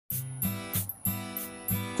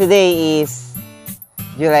Today is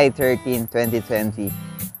July 13, 2020.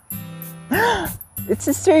 It's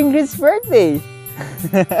Sister Ingrid's birthday!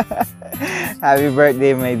 Happy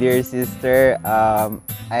birthday, my dear sister.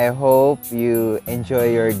 I hope you enjoy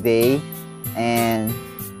your day. And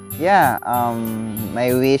yeah, my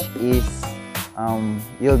wish is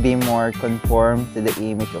you'll be more conformed to the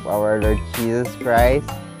image of our Lord Jesus Christ.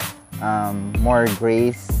 More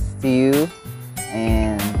grace to you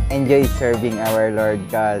and enjoy serving our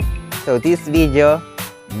Lord God. So this video,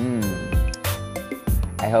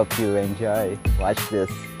 I hope you enjoy. Watch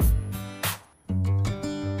this.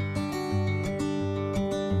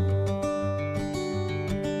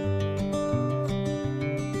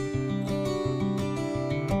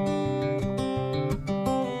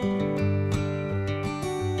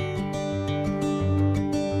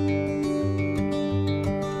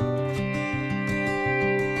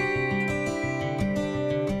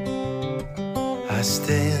 I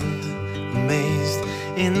stand amazed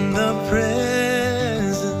in the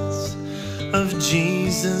presence of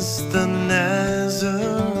Jesus the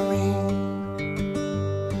Nazarene,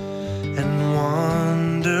 and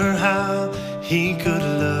wonder how he could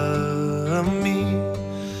love me,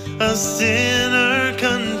 a sinner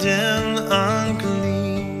condemned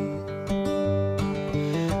unclean.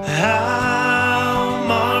 How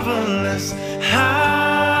marvelous,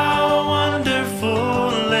 how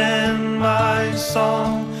wonderful, and my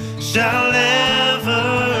song shall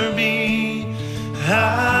ever be.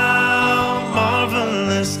 How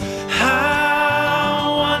marvelous,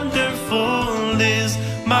 how wonderful is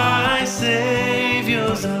my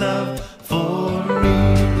Savior's love for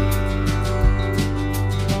me.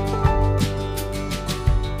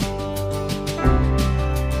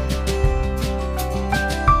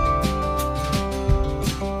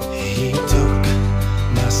 He took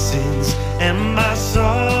my sins and my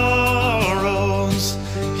sorrows,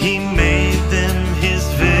 he made them his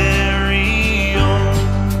very own.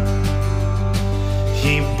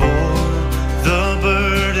 He bore the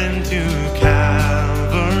burden to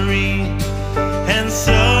Calvary and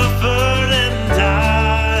suffered and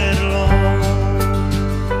died alone.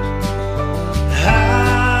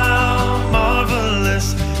 How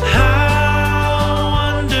marvelous, how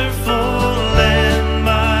wonderful, and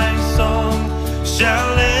my song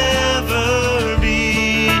shall ever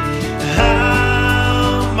be.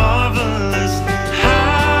 How marvelous,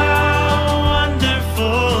 how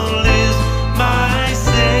wonderful is my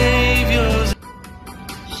Savior's.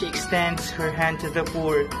 She extends her hand to the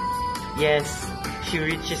poor. Yes, she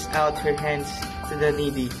reaches out her hands to the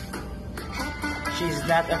needy. She is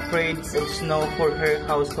not afraid of snow for her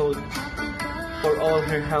household, for all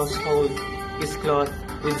her household is clothed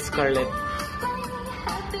with scarlet.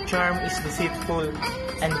 Charm is deceitful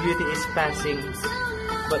and beauty is passing,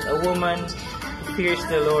 but a woman who fears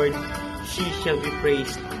the Lord, she shall be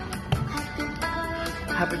praised.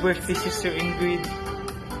 Happy birthday, Sister Ingrid.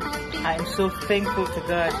 I am so thankful to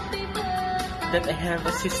God that I have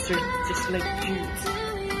a sister just like you.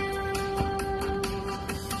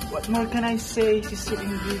 What more can I say, Sister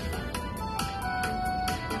Ingrid?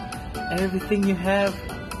 Everything you have,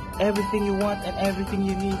 everything you want, and everything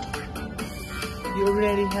you need, you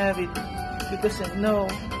already have it, because I know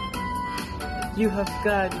you have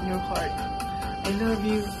God in your heart. I love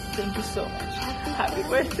you. Thank you so much. Happy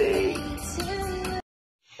birthday!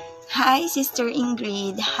 Hi, Sister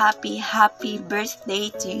Ingrid. Happy birthday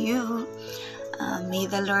to you. May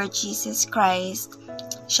the Lord Jesus Christ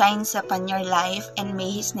shines upon your life, and may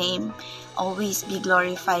His name always be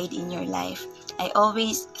glorified in your life. I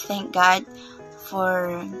always thank God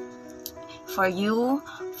for you,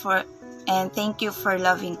 and thank you for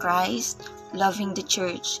loving Christ, loving the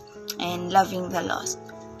church, and loving the lost.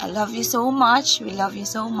 I love you so much. We love you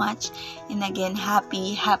so much. And again,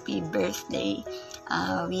 happy birthday.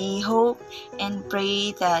 We hope and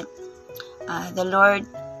pray that the Lord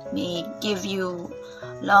may give you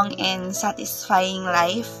long and satisfying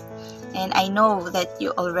life. And I know that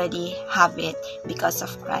you already have it because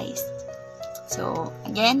of Christ. So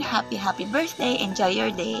again, happy birthday. Enjoy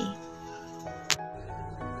your day.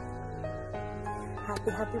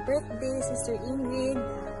 Happy birthday, Sister Ingrid.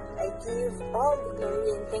 I give all the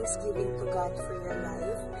glory and thanksgiving to God for your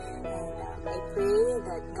life. And I pray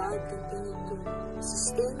that God continue to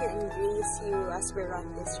sustain you and grace you as we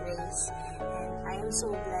run this race. And I am so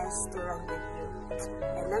blessed to run with you.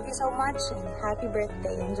 I love you so much, and happy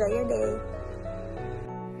birthday. Enjoy your day.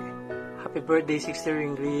 Happy birthday, Sister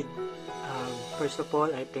Ingrid. First of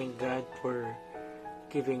all, I thank God for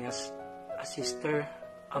giving us a sister,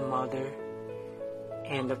 a mother,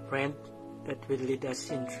 and a friend that will lead us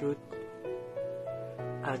in truth.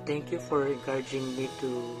 Thank you for encouraging me to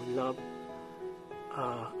love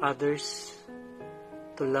others,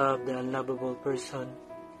 to love the unlovable person,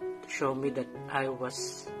 to show me that I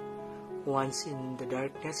was once in the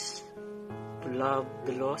darkness, to love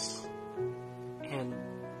the lost. And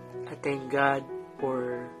I thank God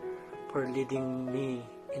for leading me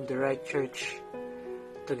in the right church,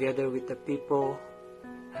 together with the people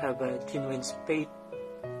have a genuine faith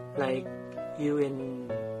like you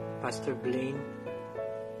and Pastor Blaine,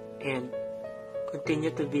 and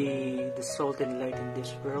continue to be the salt and light in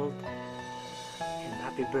this world. And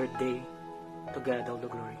happy birthday, to God all the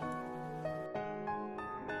glory.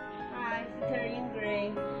 Hi, Sister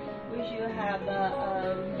Ingrid. Wish you have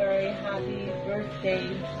a very happy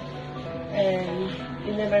birthday. And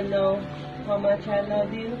you never know how much I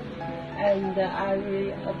love you. And I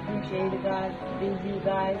really appreciate God with you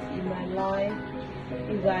guys in my life.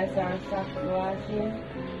 You guys are such blessing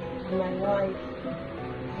in my life.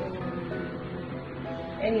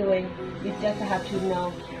 Anyway, you just have to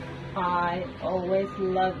know I always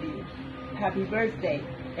love you. Happy birthday.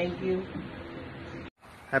 Thank you.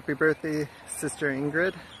 Happy birthday, Sister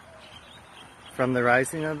Ingrid. From the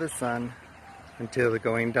rising of the sun until the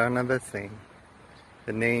going down of the same,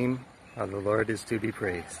 the name of the Lord is to be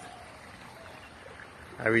praised.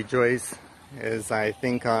 I rejoice as I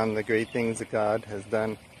think on the great things that God has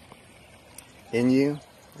done in you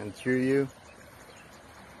and through you.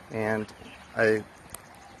 And I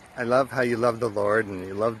love how you love the Lord and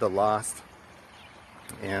you love the lost.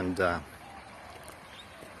 And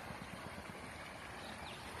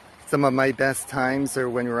some of my best times are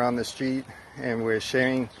when we're on the street and we're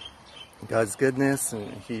sharing God's goodness,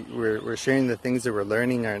 and we're sharing the things that we're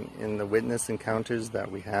learning in the witness encounters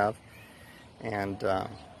that we have. And I'm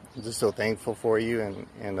just so thankful for you,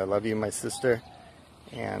 and I love you, my sister.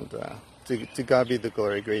 And to God be the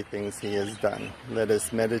glory, great things He has done. Let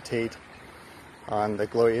us meditate on the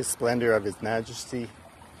glorious splendor of His majesty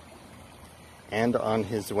and on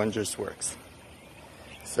His wondrous works.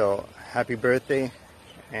 So happy birthday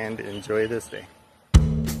and enjoy this day.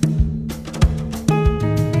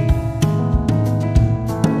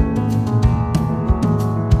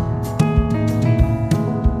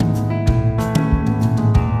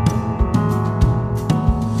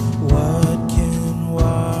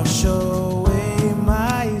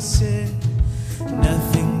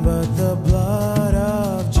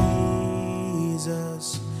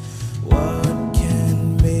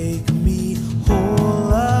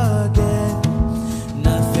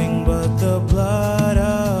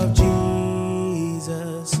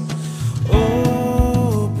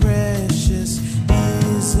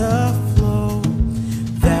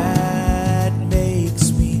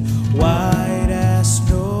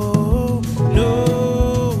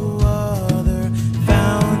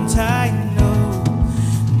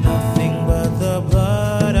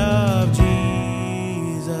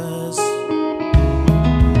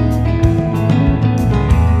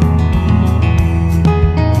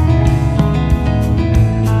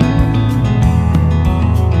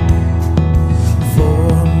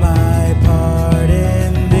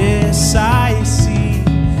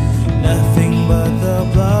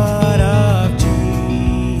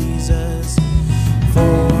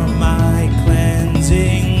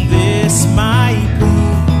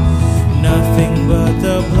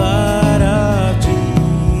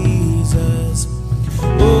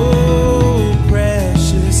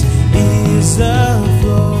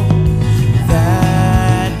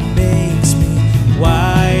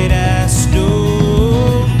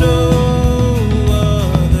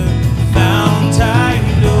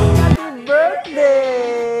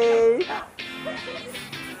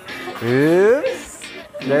 Oops!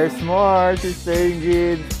 There's more, Sister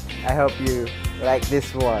Ingrid. I hope you like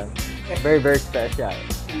this one. Very, very special.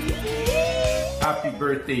 Happy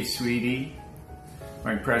birthday, sweetie.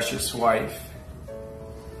 My precious wife.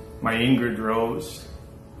 My Ingrid Rose,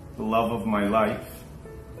 the love of my life.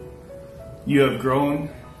 You have grown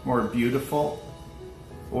more beautiful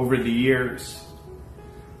over the years.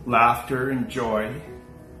 Laughter and joy,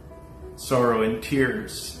 sorrow and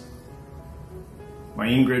tears. My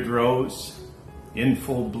Ingrid Rose, in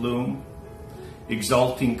full bloom,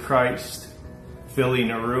 exalting Christ,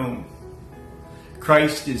 filling a room.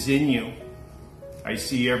 Christ is in you, I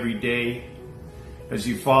see every day, as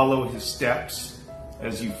you follow His steps,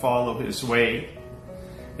 as you follow His way.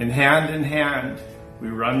 And hand in hand, we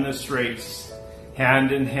run this race.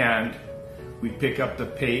 Hand in hand, we pick up the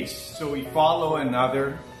pace. So we follow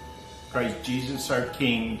another, Christ Jesus our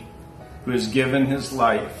King, who has given His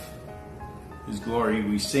life. His glory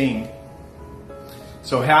we sing.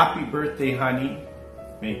 So happy birthday, honey.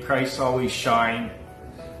 May Christ always shine.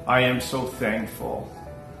 I am so thankful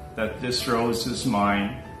that this rose is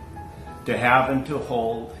mine, to have and to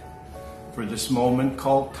hold for this moment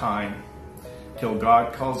called time, till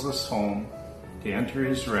God calls us home to enter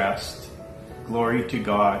his rest. Glory to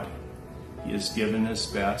God, he has given his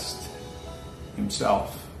best,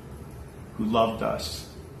 himself, who loved us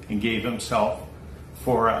and gave himself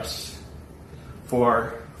for us.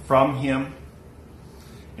 For from him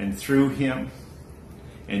and through him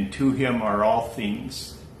and to him are all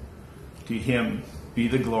things. To him be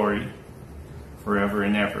the glory forever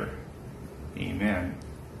and ever. Amen.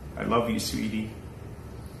 I love you, sweetie.